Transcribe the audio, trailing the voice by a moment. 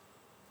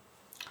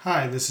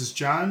Hi, this is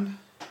John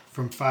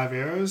from Five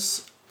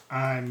Arrows.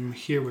 I'm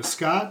here with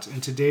Scott,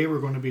 and today we're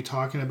going to be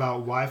talking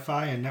about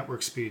Wi-Fi and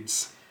network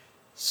speeds.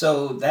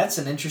 So that's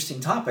an interesting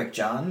topic,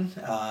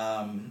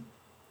 John.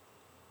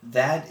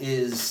 That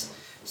is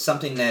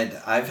something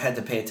that I've had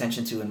to pay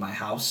attention to in my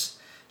house.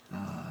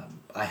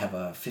 I have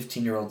a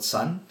 15-year-old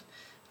son.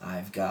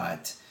 I've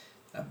got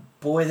a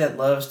boy that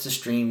loves to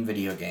stream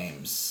video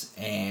games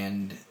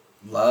and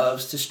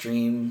loves to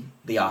stream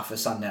The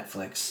Office on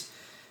Netflix.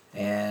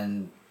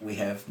 And we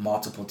have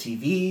multiple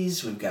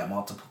TVs, we've got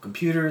multiple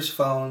computers,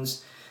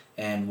 phones,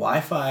 and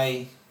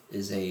Wi-Fi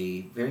is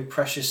a very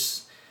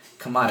precious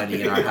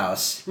commodity in our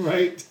house.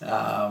 Right.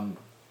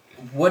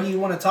 What do you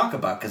want to talk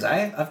about? Because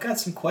I've got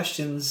some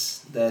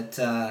questions that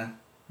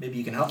maybe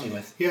you can help me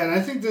with. Yeah, and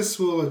I think this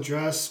will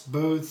address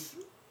both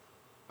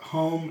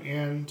home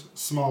and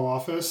small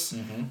office.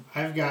 Mm-hmm.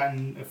 I've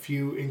gotten a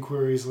few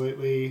inquiries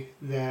lately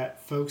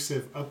that folks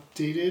have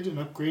updated and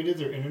upgraded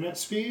their internet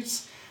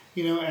speeds.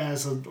 You know,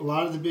 as a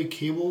lot of the big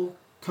cable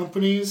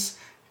companies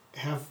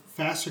have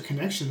faster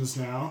connections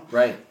now.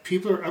 Right.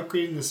 People are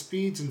upgrading the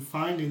speeds and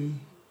finding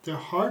their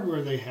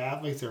hardware they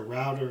have, like their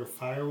router,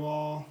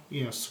 firewall,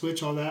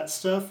 switch, all that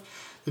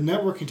stuff. The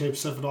networking type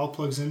stuff it all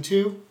plugs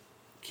into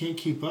can't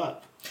keep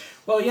up.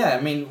 Well, yeah,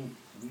 I mean,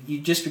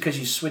 just because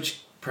you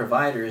switch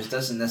providers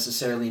doesn't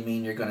necessarily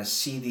mean you're going to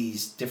see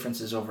these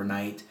differences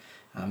overnight.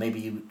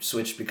 Maybe you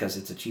switch because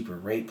it's a cheaper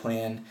rate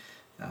plan.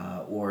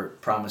 Or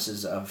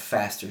promises of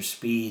faster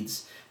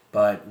speeds,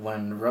 but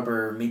when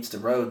rubber meets the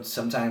road,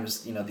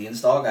 sometimes the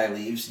install guy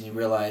leaves, and you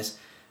realize,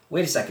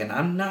 wait a second,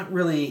 I'm not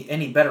really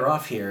any better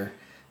off here.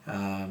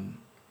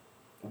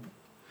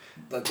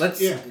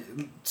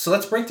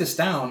 Let's break this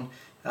down.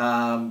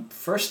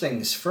 First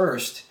things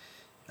first.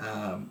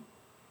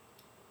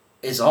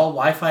 Is all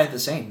Wi-Fi the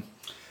same?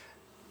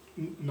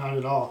 Not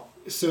at all.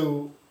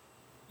 So,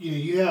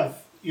 you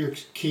have your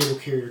cable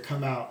carrier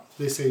come out.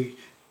 They say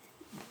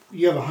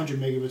you have 100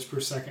 megabits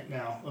per second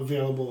now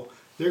available.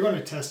 They're going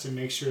to test and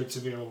make sure it's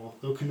available.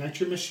 They'll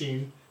connect your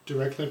machine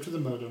directly up to the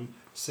modem,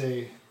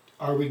 say,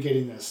 are we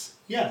getting this?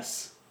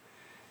 Yes.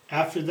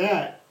 After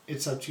that,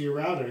 it's up to your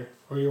router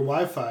or your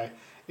Wi-Fi.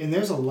 And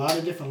there's a lot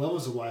of different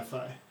levels of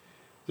Wi-Fi.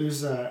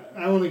 There's I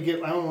don't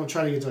want to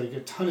try to get to like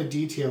a ton of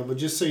detail, but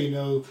just so you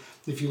know,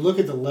 if you look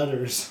at the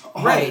letters,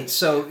 right?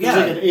 So yeah,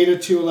 there's like an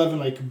 802.11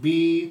 like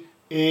B,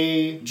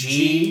 A,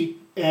 G,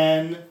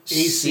 N,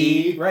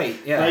 AC, right,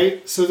 yeah.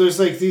 Right? So there's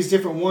like these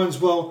different ones.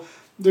 Well,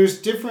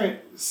 there's different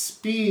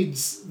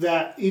speeds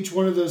that each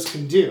one of those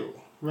can do,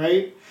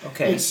 right?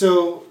 Okay. And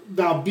so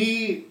now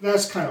B,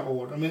 that's kind of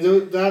old. I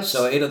mean, that's...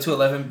 So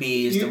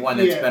 802.11b is the one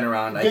that's been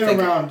around, I think. Been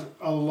around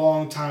a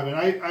long time.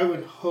 And I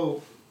would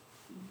hope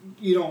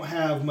you don't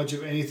have much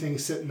of anything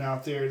sitting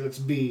out there that's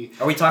B.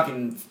 Are we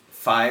talking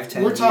 5,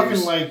 10 We're years?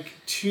 talking like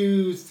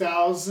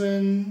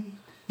 2000...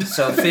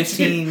 So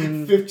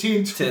 15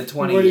 to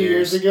 20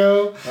 years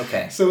ago.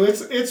 Okay. So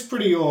it's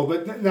pretty old.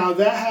 But now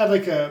that had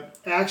like a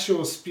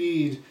actual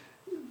speed.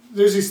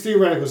 There's these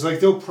theoreticals. Like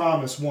they'll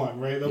promise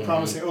one, right? They'll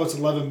promise, it's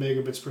 11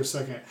 megabits per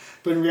second.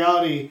 But in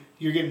reality,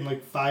 you're getting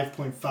like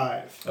 5.5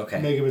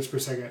 megabits per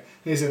second. And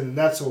they said,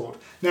 that's old.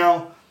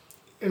 Now,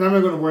 and I'm not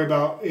going to worry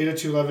about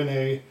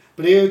 802.11a,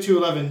 but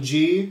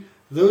 802.11g,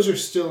 those are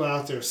still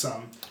out there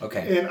some.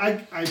 Okay. And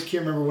I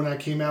can't remember when that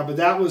came out, but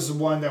that was the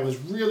one that was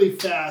really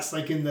fast,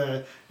 like in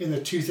the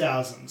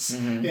 2000s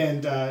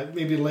and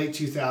maybe late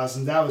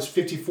 2000s. That was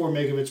 54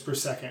 megabits per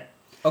second.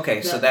 Okay,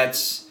 now, so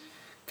that's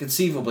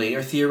conceivably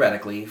or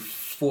theoretically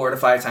 4 to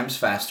 5 times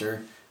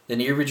faster than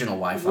the original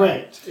Wi-Fi.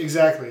 Right,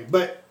 exactly.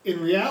 But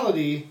in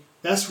reality,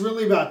 that's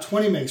really about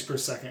 20 megs per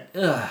second.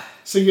 Ugh.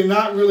 So you're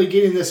not really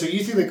getting this. So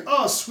you think like,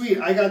 oh, sweet,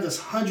 I got this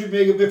 100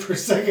 megabit per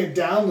second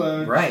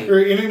download or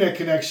internet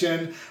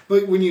connection.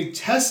 But when you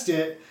test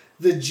it,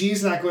 the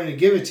G's not going to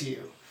give it to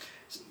you.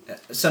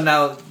 So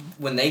now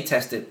when they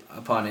test it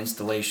upon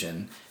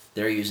installation,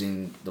 they're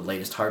using the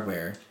latest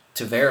hardware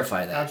to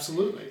verify that.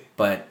 Absolutely.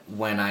 But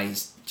when I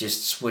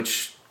just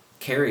switch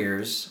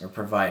carriers or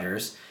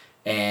providers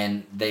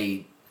and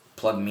they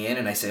plug me in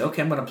and I say,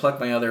 okay, I'm going to plug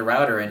my other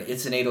router and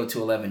it's an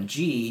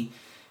 802.11g,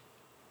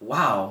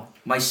 wow,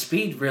 my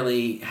speed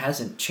really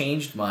hasn't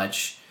changed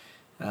much.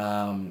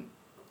 Right.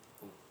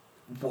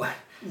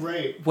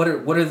 What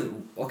are the,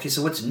 okay,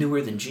 so what's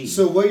newer than G?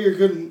 So what you're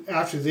going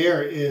after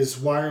there is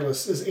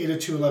wireless, is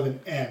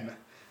 802.11n.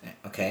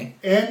 Okay.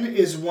 N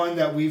is one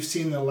that we've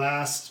seen the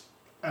last,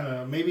 I don't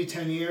know, maybe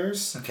 10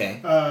 years.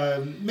 Okay.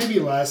 Maybe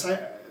less.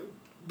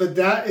 But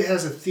that it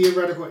has a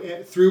theoretical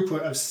throughput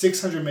of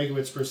 600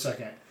 megabits per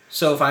second.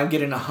 So if I'm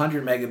getting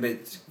 100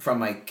 megabits from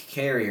my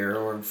carrier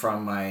or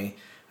from my...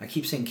 I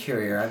keep saying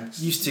carrier. I'm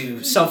used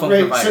to cell phone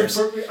providers.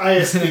 So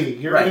ISP,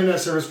 your internet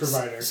service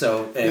provider.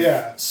 So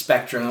if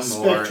Spectrum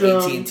or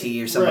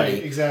AT&T or somebody,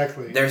 right,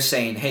 exactly. They're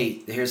saying,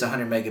 hey, here's a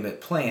 100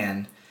 megabit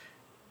plan.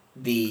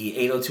 The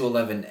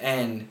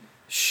 802.11n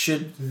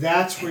should...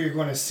 That's where you're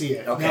going to see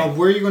it. Okay. Now,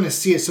 where you're going to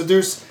see it, so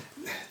this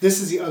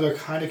is the other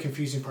kind of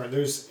confusing part.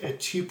 There's a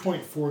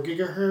 2.4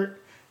 gigahertz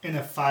and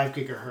a 5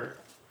 gigahertz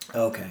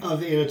Okay. of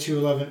the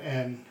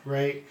 802.11n,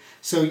 right?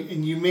 So,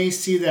 and you may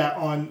see that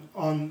on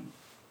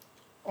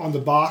the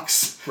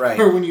box, Right.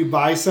 or when you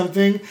buy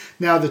something.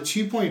 Now the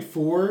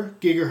 2.4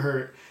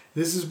 gigahertz,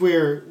 this is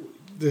where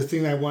the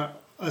thing I want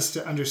us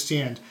to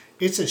understand.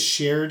 It's a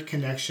shared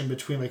connection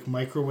between like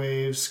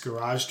microwaves,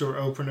 garage door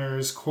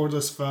openers,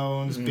 cordless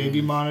phones,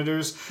 baby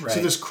monitors. Right. So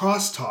there's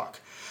crosstalk,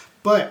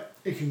 but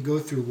it can go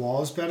through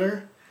walls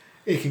better.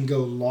 It can go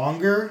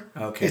longer.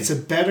 Okay. It's a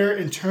better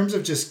in terms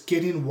of just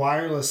getting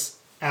wireless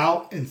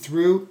out and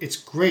through. It's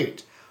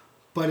great,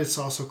 but it's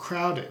also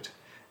crowded.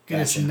 And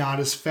it's Gotcha. not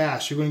as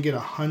fast. You're going to get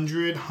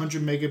 100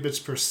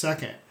 megabits per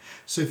second.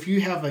 So if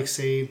you have, like,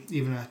 say,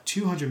 even a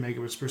 200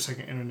 megabits per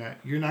second internet,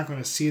 you're not going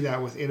to see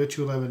that with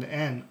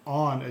 802.11n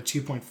on a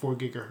 2.4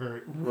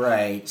 gigahertz.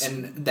 Right.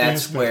 And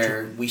that's spectrum.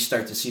 where we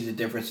start to see the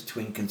difference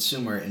between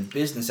consumer and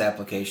business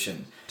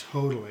application.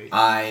 Totally.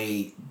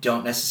 I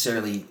don't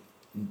necessarily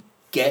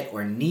get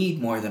or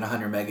need more than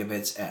 100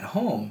 megabits at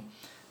home,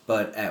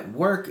 but at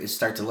work, is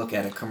start to look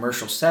at a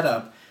commercial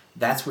setup.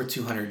 That's where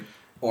 200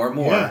 or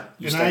more. Yeah,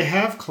 and I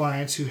have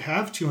clients who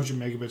have 200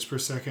 megabits per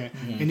second,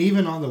 and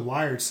even on the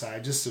wired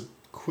side, just a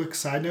quick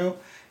side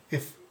note,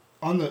 if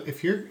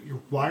your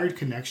wired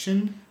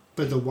connection,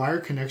 but the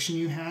wired connection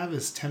you have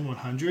is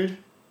 10100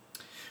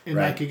 in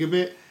Right. that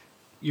gigabit,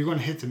 you're going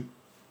to hit the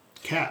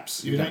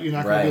caps. You're not going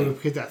to Right. be able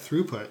to get that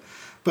throughput.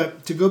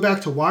 But to go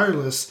back to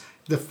wireless,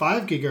 the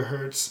 5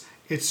 gigahertz,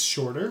 it's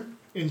shorter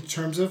in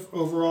terms of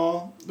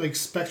overall like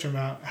spectrum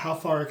out, how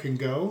far it can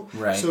go.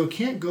 Right. So it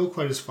can't go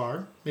quite as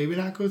far. Maybe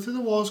not go through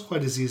the walls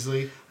quite as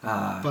easily,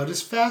 but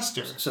it's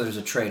faster. So there's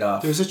a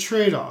trade-off. There's a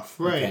trade-off,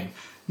 right? Okay.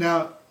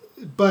 Now,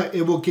 but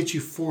it will get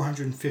you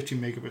 450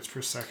 megabits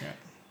per second.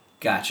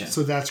 Gotcha.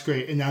 So that's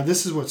great. And now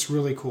this is what's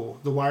really cool.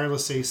 The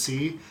wireless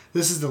AC.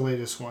 This is the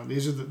latest one.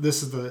 This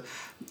is the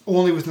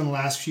only within the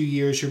last few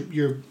years.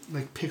 Your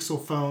like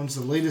Pixel phones,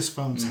 the latest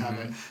phones have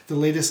it. The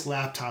latest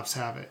laptops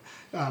have it.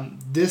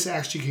 This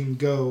actually can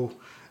go.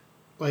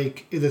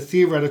 Like the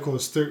theoretical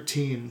is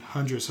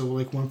 1300, so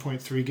like 1.3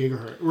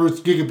 gigahertz or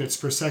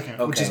gigabits per second,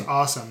 which is Okay.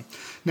 awesome.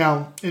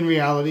 Now, in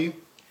reality,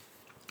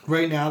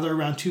 right now they're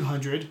around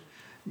 200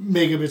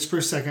 megabits per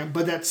second,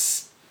 but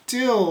that's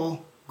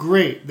still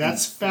great.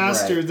 That's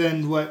faster Right.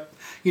 than what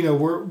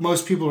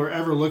most people are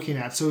ever looking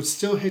at. So it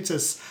still hits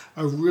us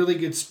a really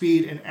good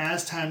speed. And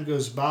as time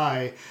goes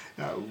by,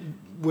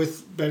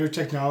 with better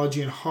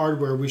technology and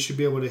hardware, we should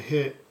be able to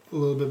hit a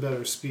little bit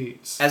better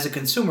speeds. As a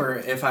consumer,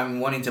 if I'm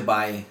wanting to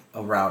buy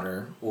a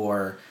router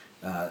or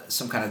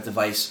some kind of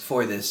device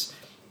for this,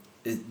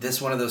 is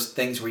this one of those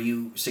things where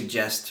you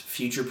suggest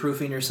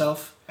future-proofing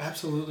yourself?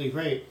 Absolutely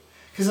right.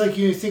 Because like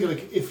you think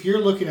like if you're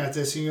looking at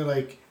this and you're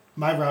like,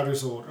 my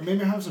router's old, or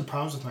maybe I have some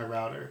problems with my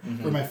router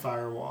or my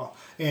firewall,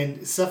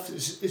 and stuff it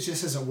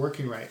just isn't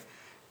working right.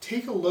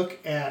 Take a look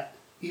at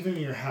even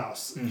in your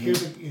house.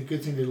 Here's a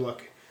good thing to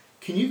look.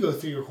 Can you go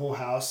through your whole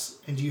house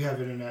and do you have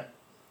internet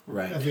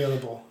Right.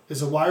 available?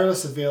 Is the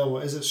wireless available?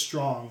 Is it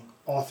strong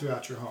all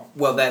throughout your home?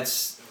 Well,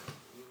 that's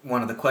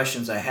one of the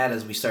questions I had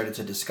as we started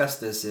to discuss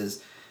this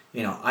is,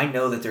 I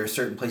know that there are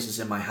certain places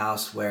in my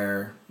house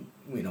where,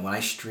 when I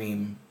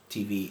stream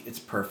TV, it's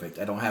perfect.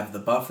 I don't have the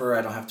buffer.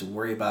 I don't have to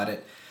worry about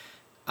it.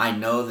 I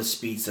know the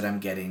speeds that I'm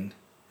getting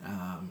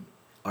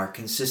are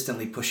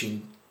consistently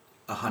pushing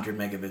 100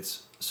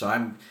 megabits. So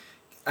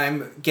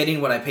I'm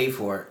getting what I pay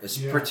for,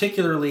 Yeah.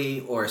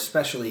 particularly or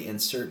especially in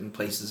certain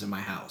places in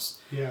my house.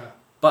 Yeah.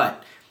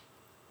 But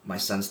my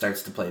son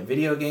starts to play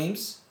video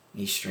games.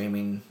 He's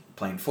streaming,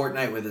 playing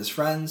Fortnite with his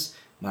friends.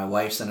 My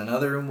wife's in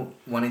another room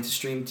wanting to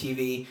stream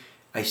TV.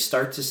 I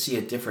start to see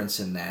a difference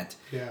in that.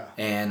 Yeah.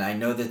 And I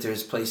know that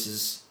there's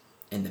places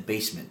in the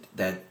basement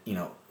that,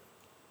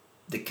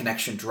 the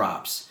connection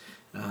drops.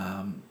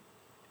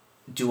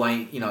 Do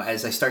I,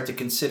 as I start to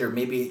consider,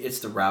 maybe it's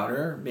the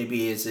router,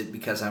 maybe is it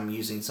because I'm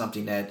using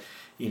something that,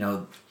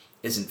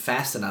 isn't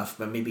fast enough,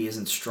 but maybe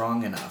isn't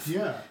strong enough.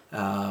 Yeah.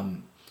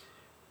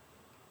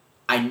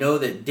 I know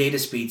that data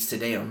speeds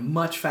today are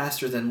much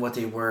faster than what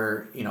they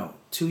were,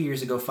 2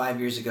 years ago, 5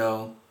 years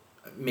ago,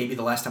 maybe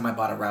the last time I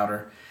bought a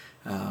router.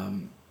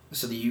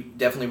 So that you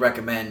definitely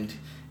recommend,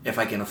 if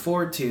I can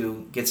afford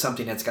to, get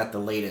something that's got the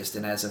latest.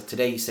 And as of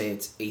today, you say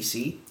it's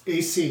AC?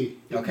 AC.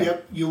 Okay.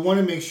 Yep. You want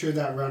to make sure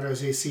that router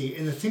is AC.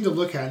 And the thing to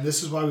look at, and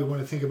this is why we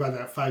want to think about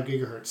that 5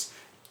 gigahertz.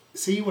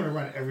 Say you want to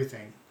run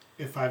everything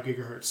at 5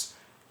 gigahertz.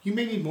 You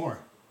may need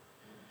more.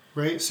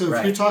 Right? So if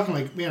Right. you're talking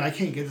like, man, I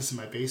can't get this in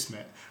my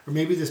basement. Or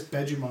maybe this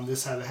bedroom on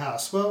this side of the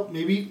house. Well,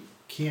 maybe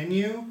can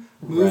you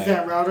move Right.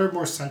 that router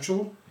more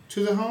central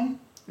to the home?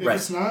 If Right.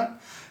 it's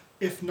not.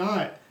 If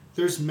not,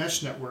 there's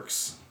mesh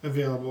networks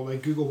available.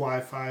 Like Google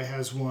Wi-Fi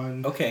has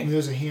one. Okay. And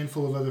there's a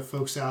handful of other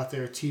folks out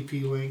there.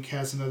 TP-Link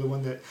has another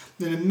one that.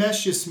 Then a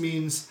mesh just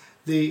means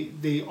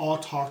they all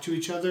talk to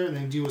each other and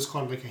they do what's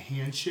called like a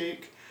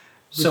handshake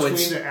So between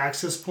it's, the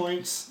access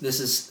points. this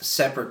is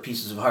separate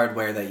pieces of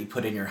hardware that you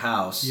put in your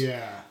house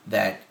Yeah.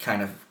 that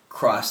kind of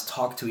cross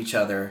talk to each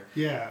other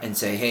Yeah. and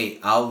say, hey,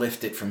 I'll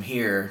lift it from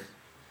here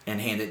and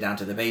hand it down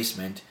to the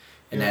basement.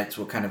 And that's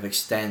what kind of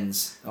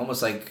extends,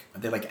 almost like, are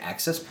they like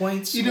access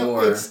points?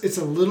 It's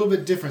a little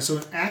bit different. So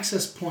an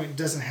access point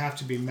doesn't have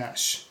to be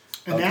mesh.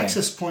 An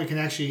access point can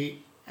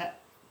actually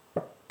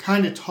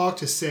kind of talk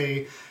to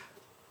say,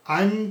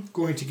 I'm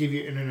going to give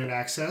you internet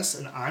access,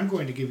 and I'm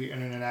going to give you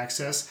internet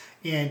access.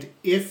 And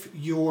if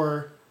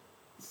your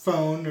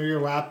phone or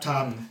your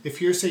laptop,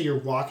 if you're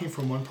walking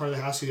from one part of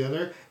the house to the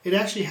other, it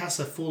actually has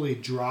to fully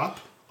drop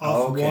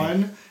off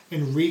one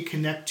and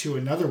reconnect to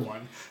another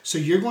one. So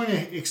you're going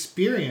to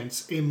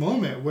experience a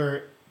moment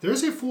where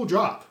there's a full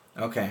drop.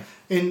 Okay.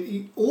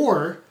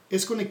 Or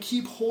it's going to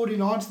keep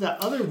holding on to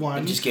that other one.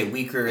 And just get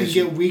weaker. And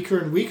get weaker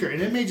and weaker.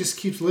 And it may just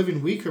keep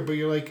living weaker, but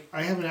you're like,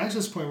 I have an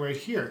access point right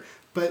here.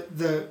 But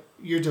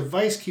your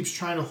device keeps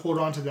trying to hold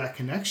on to that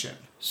connection.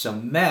 So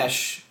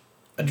mesh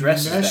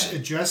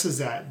addresses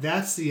that.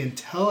 That's the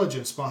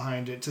intelligence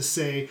behind it, to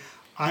say,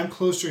 I'm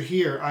closer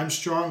here, I'm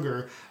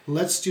stronger.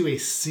 Let's do a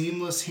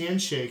seamless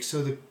handshake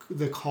so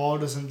the call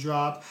doesn't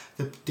drop,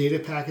 the data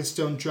packets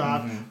don't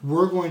drop.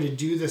 We're going to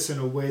do this in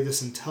a way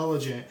that's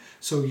intelligent,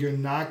 so you're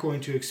not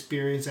going to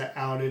experience that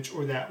outage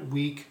or that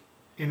weak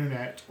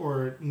internet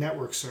or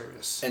network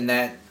service. And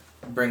that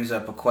brings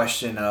up a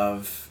question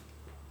of,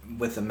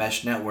 with the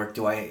mesh network,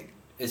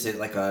 is it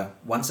like a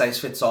one size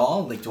fits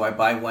all? Like, do I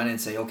buy one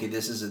and say, okay,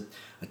 this is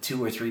a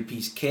 2 or 3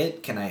 piece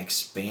kit? Can I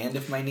expand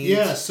if my needs?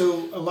 Yeah,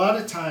 so a lot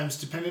of times,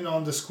 depending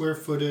on the square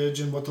footage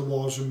and what the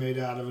walls are made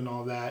out of and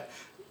all that,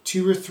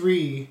 2 or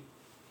 3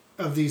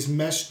 of these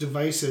mesh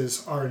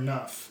devices are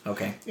enough.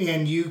 Okay.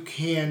 And you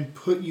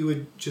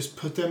would just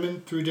put them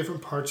in through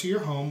different parts of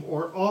your home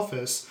or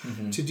office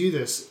to do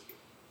this.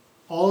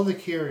 All of the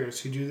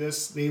carriers who do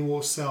this, they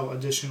will sell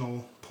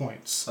additional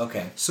points.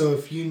 Okay. So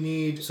if you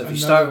need So if you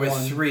start with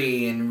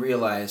 3 and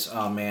realize,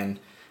 oh man,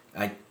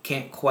 I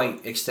can't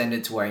quite extend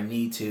it to where I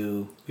need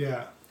to.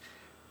 Yeah.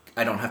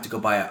 I don't have to go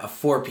buy a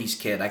 4-piece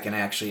kit. I can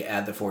actually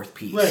add the 4th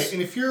piece. Right.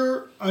 And if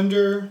you're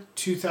under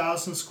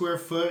 2,000 square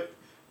foot,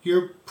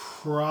 you're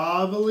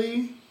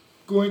probably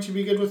going to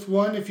be good with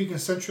 1 if you can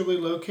centrally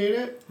locate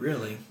it.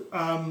 Really?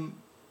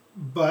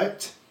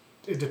 But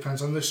it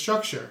depends on the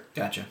structure.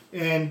 Gotcha.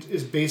 And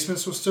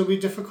basements will still be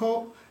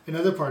difficult in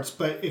other parts.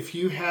 But if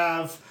you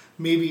have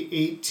maybe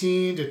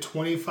 18 to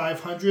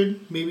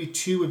 2,500, maybe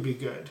 2 would be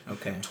good.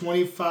 Okay.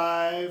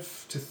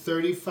 25 to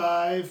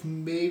 35,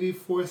 maybe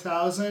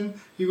 4,000.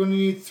 You're going to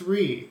need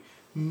 3,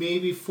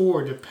 maybe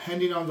 4,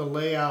 depending on the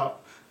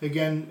layout,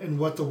 again, and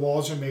what the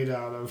walls are made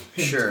out of.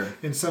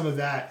 And some of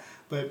that.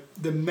 But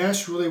the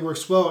mesh really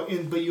works well.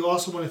 But you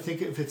also want to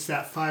think, if it's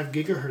that 5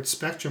 gigahertz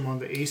spectrum on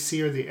the AC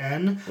or the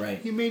N,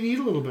 right, you may need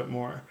a little bit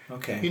more.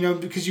 Okay.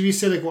 Because you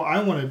say like, well,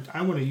 I want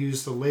to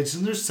use the lids,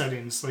 and there's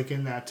settings like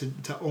in that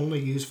to only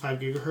use 5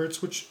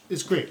 gigahertz, which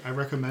is great. I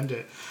recommend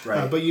it.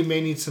 Right. But you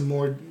may need some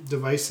more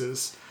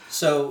devices.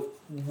 So,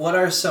 what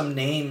are some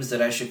names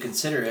that I should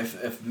consider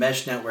if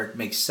mesh network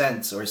makes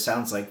sense or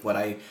sounds like what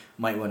I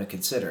might want to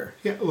consider?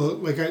 Yeah, well,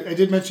 like I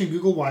did mention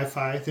Google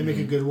Wi-Fi. They make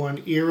a good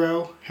one.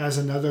 Eero has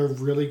another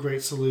really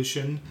great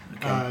solution.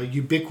 Okay.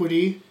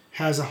 Ubiquiti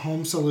has a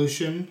home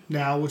solution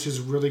now, which is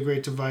a really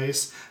great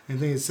device. I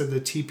think it said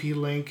the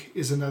TP-Link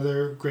is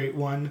another great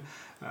one.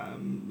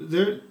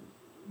 There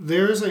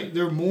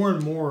more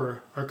and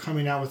more are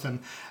coming out with them.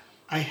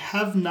 I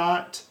have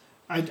not...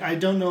 I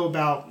don't know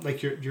about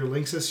like your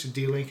Linksys, your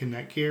D-Link, and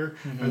Netgear.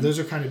 Those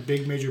are kind of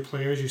big major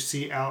players you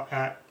see out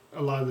at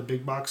a lot of the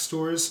big box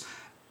stores.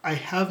 I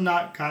have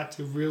not got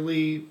to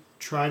really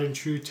tried and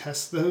true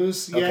test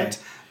those yet,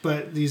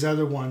 but these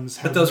other ones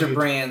have. But those are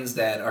brands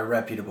that are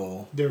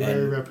reputable. They're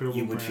very reputable.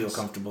 You would brands. feel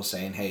comfortable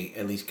saying, "Hey,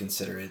 at least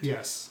consider it."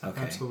 Yes,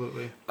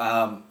 absolutely.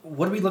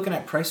 What are we looking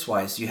at price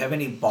wise? Do you have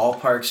any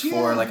ballparks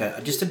for like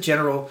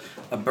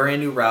a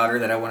brand new router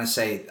that I want to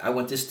say I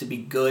want this to be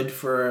good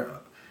for?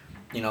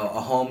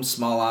 A home,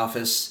 small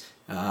office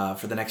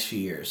for the next few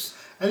years.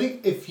 I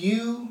think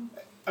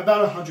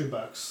about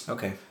 $100.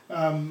 Okay.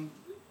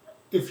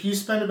 If you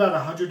spend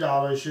about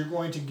 $100, you're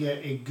going to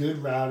get a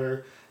good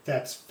router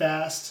that's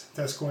fast,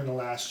 that's going to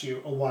last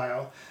you a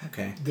while.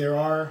 Okay. There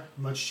are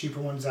much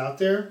cheaper ones out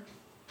there,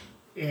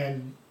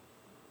 and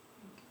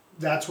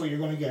that's what you're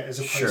going to get as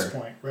a price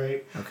point,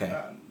 right? Okay.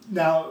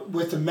 Now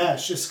with the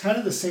mesh, it's kind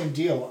of the same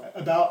deal.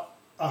 About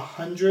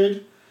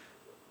 $100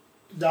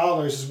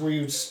 is where you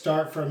would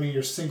start from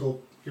your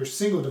single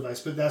device,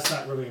 but that's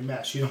not really a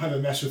mesh. You don't have a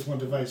mesh with one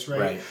device,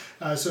 right?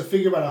 So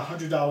figure about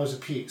 $100 a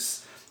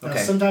piece. Now,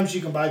 sometimes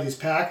you can buy these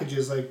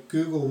packages, like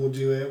Google will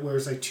do it, where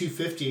it's like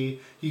 $250,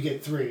 you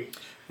get 3.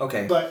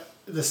 Okay. But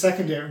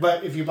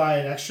if you buy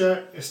an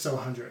extra, it's still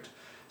 $100.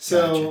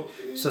 So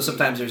gotcha. So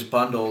sometimes there's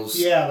bundles.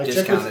 Yeah, like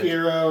discounted. Check with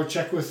Eero,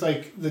 check with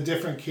like the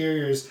different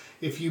carriers.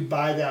 If you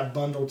buy that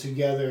bundle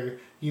together,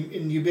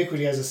 and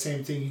Ubiquiti has the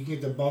same thing. You can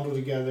get the bundle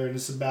together, and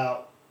it's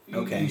about.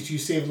 Okay. You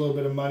save a little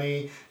bit of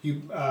money.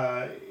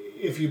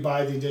 If you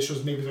buy the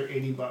additionals, maybe they're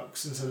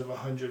 $80 instead of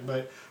 $100.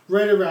 But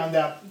right around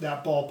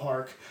that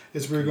ballpark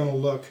is where you're going to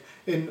look.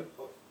 And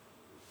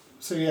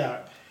so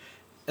yeah.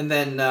 And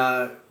then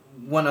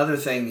one other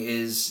thing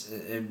is,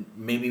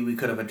 maybe we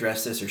could have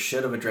addressed this or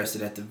should have addressed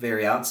it at the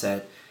very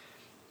outset.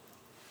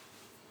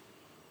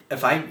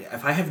 if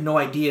I have no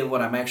idea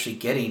what I'm actually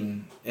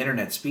getting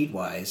internet speed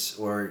wise,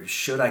 or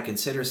should I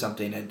consider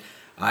something, and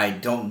I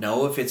don't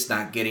know if it's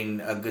not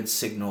getting a good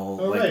signal.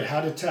 Oh, right,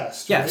 how to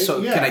test. Yeah, right?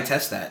 so can I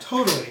test that?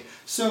 Totally.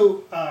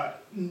 So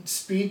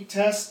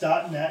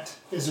speedtest.net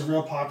is a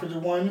real popular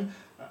one.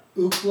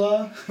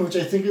 Ookla, which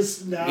I think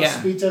is now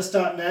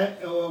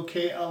speedtest.net,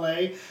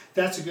 OOKLA.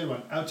 That's a good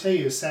one. I'll tell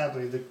you,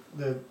 sadly,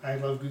 the I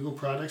love Google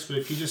products, but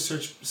if you just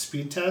search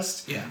speed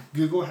test,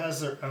 Google has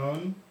their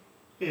own.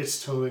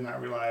 It's totally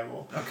not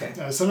reliable. Okay.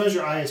 Sometimes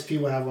your ISP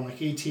will have one,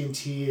 like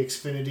AT&T,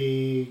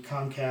 Xfinity,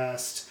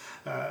 Comcast,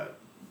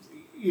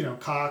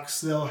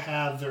 Cox. They'll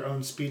have their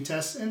own speed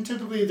tests, and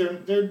typically they're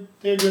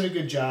doing a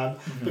good job.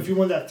 Mm-hmm. But if you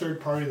want that third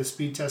party, the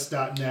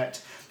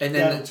speedtest.net, and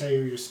then that'll tell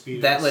you your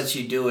speed. That lets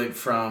you do it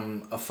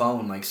from a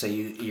phone. Like, say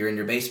you're in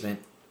your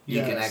basement,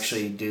 you can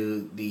actually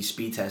do the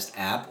speed test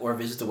app or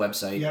visit the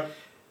website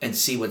and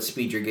see what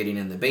speed you're getting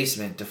in the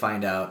basement to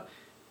find out,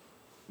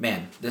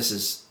 man, this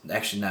is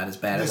actually not as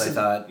bad as I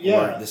thought,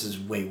 or this is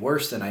way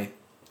worse than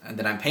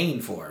I'm paying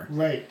for.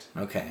 Right.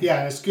 Okay. Yeah,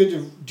 and it's good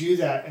to do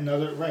that in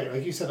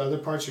like you said, other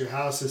parts of your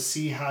house to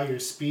see how your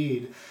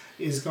speed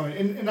is going.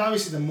 And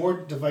obviously, the more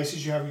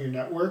devices you have in your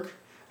network,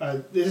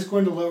 it is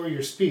going to lower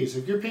your speed. So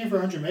if you're paying for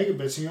 100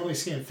 megabits and you're only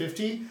seeing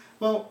 50,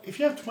 well, if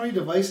you have 20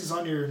 devices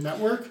on your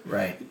network,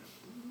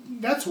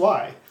 that's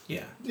why.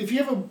 Yeah. If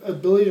you have an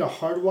ability to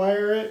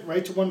hardwire it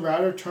right to one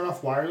router, turn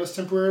off wireless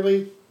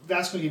temporarily,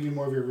 that's going to give you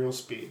more of your real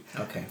speed.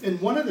 Okay. And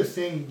one other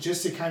thing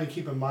just to kind of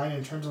keep in mind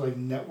in terms of like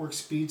network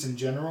speeds in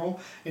general,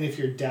 and if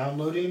you're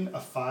downloading a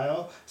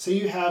file, say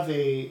you have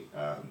you're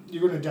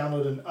going to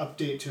download an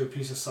update to a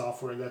piece of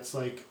software that's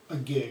like a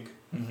gig,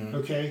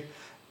 okay?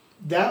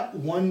 That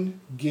 1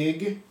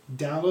 gig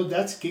download,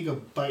 that's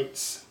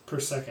gigabytes per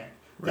second.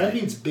 Right. That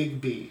means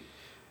big B.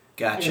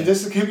 Gotcha. And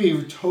this can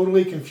be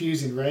totally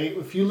confusing, right?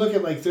 If you look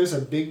at like there's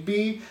a big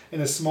B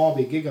and a small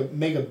b,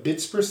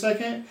 megabits per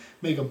second,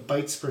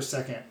 megabytes per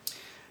second.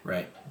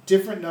 Right.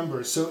 Different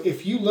numbers. So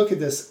if you look at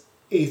this,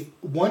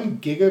 1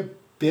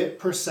 gigabit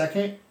per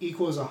second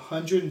equals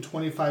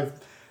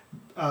 125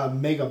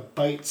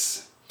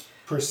 megabytes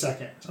per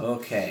second.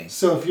 Okay.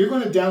 So if you're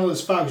going to download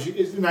this file,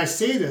 and I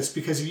say this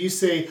because if you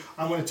say,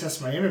 I'm going to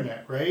test my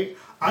internet, right?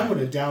 I'm going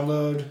to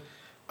download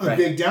a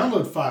big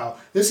download file.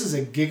 This is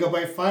a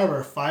gigabyte file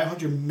or a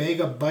 500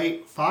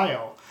 megabyte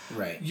file.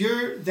 Right.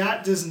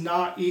 That does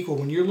not equal,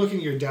 when you're looking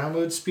at your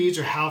download speeds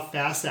or how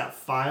fast that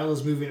file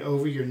is moving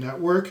over your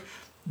network,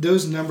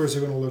 those numbers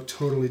are going to look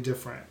totally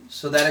different.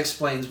 So that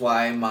explains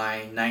why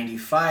my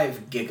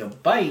 95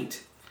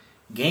 gigabyte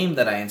game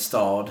that I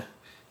installed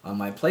on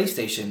my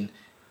PlayStation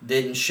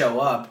didn't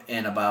show up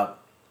in about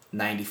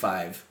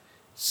 95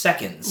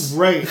 seconds.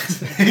 Right.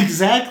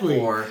 Exactly.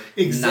 Or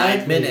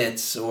 9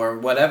 minutes or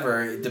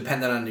whatever,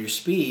 depending on your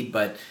speed,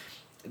 but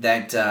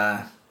that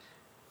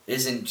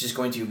isn't just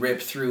going to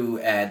rip through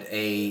at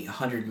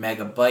 100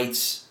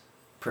 megabytes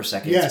per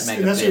second. Yes, megabits.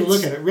 And that's what you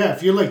look at it. Yeah,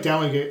 if you're like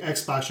downloading your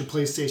Xbox, your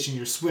PlayStation,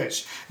 your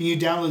Switch, and you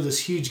download this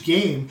huge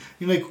game,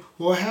 you're like,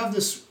 well, I have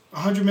this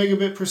 100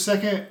 megabit per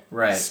second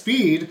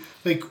speed.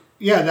 Like,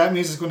 yeah, that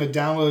means it's going to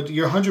download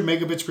your 100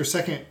 megabits per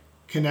second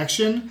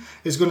connection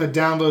is going to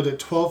download at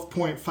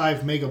 12.5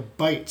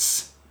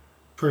 megabytes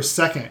per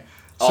second.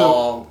 So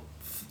all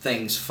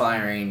things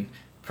firing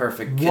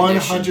perfect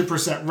condition.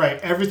 100% right.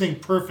 Everything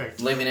perfect.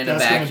 Living in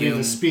That's a vacuum. Going to be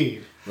the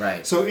speed.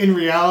 Right. So in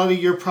reality,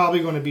 you're probably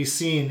going to be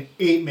seeing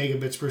 8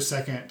 megabits per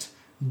second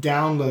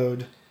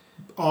download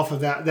off of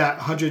that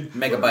 100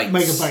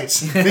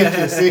 megabytes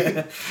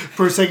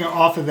per second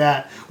off of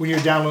that when you're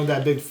downloading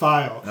that big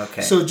file.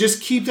 Okay. So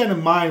just keep that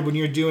in mind when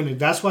you're doing it.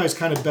 That's why it's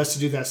kind of best to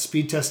do that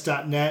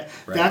speedtest.net.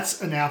 Right.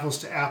 That's an apples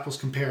to apples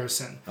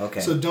comparison.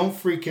 Okay. So don't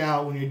freak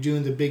out when you're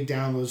doing the big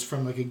downloads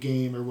from like a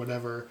game or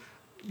whatever.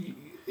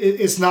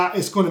 It's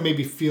going to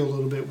maybe feel a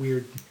little bit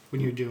weird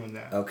when you're doing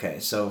that. Okay,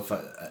 so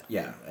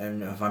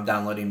and if I'm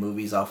downloading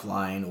movies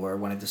offline or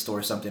wanted to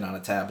store something on a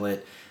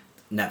tablet,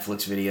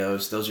 Netflix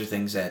videos, those are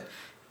things that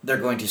they're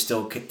going to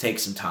still take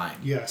some time.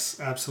 Yes,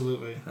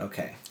 absolutely.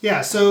 Okay.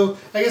 Yeah, so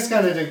I guess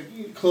kind of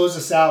to close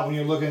this out, when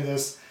you're looking at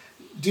this,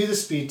 do the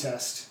speed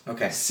test.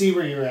 Okay. See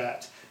where you're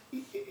at.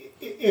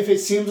 If it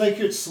seems like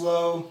you're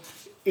slow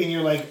and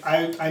you're like,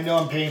 I know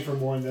I'm paying for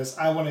more than this,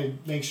 I want to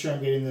make sure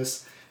I'm getting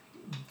this,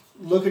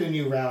 look at a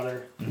new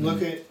router. Mm-hmm.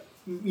 Look at,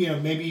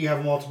 maybe you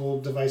have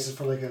multiple devices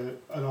for like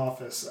an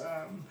office.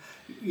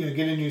 Get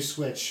a new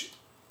switch.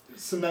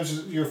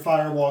 Sometimes your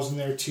firewall's in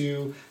there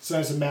too.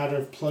 Sometimes it's a matter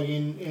of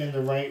plugging in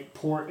the right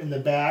port in the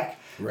back.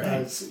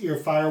 Right. Your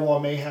firewall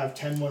may have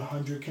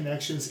 10/100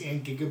 connections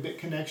and gigabit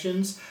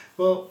connections.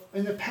 Well,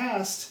 in the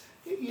past,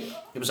 it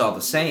was all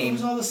the same. It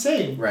was all the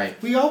same. Right.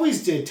 We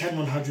always did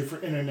 10/100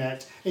 for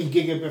internet and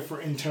gigabit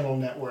for internal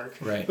network.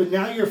 Right. But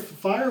now your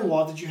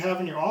firewall that you have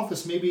in your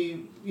office,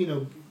 maybe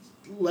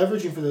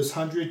leveraging for those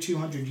 100,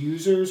 200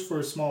 users for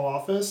a small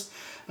office.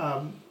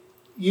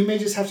 You may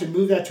just have to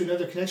move that to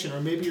another connection,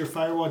 or maybe your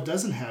firewall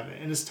doesn't have it,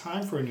 and it's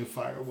time for a new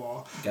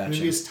firewall. Gotcha.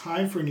 Maybe it's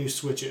time for new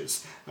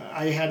switches.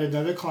 I had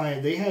another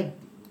client, they had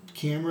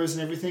cameras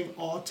and everything,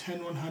 all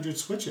 10100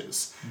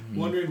 switches.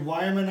 Wondering,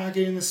 why am I not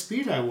getting the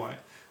speed I want?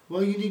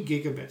 Well, you need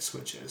gigabit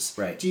switches.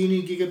 Right. Do you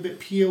need gigabit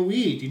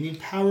PoE? Do you need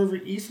power over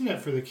Ethernet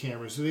for the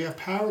cameras? Do they have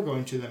power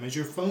going to them? Is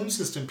your phone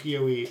system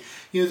PoE?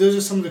 Those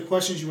are some of the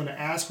questions you want to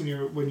ask when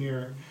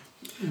you're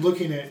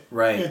looking at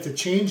the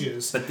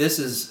changes. But this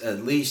is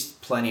at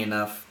least plenty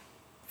enough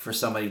for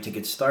somebody to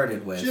get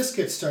started with. Just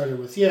get started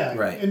with, yeah.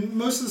 Right. And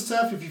most of the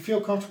stuff, if you feel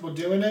comfortable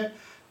doing it,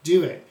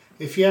 do it.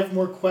 If you have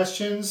more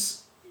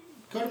questions,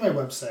 go to my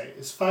website.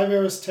 It's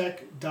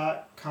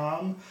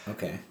 5arrowstech.com.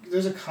 Okay.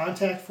 There's a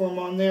contact form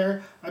on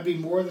there. I'd be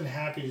more than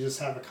happy to just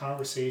have a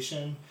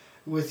conversation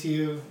with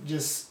you.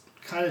 Just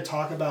kind of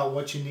talk about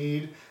what you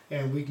need,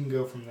 and we can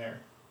go from there.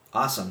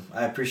 Awesome.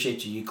 I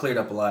appreciate you. You cleared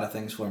up a lot of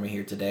things for me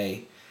here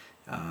today.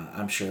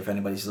 I'm sure if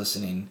anybody's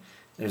listening,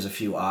 there's a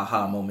few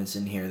aha moments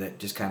in here that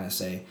just kind of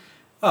say,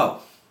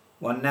 oh,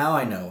 well, now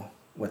I know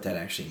what that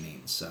actually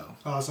means. So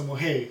awesome. Well,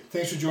 hey,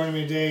 thanks for joining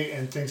me today,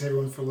 and thanks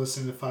everyone for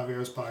listening to 5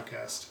 Arrows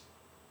Podcast.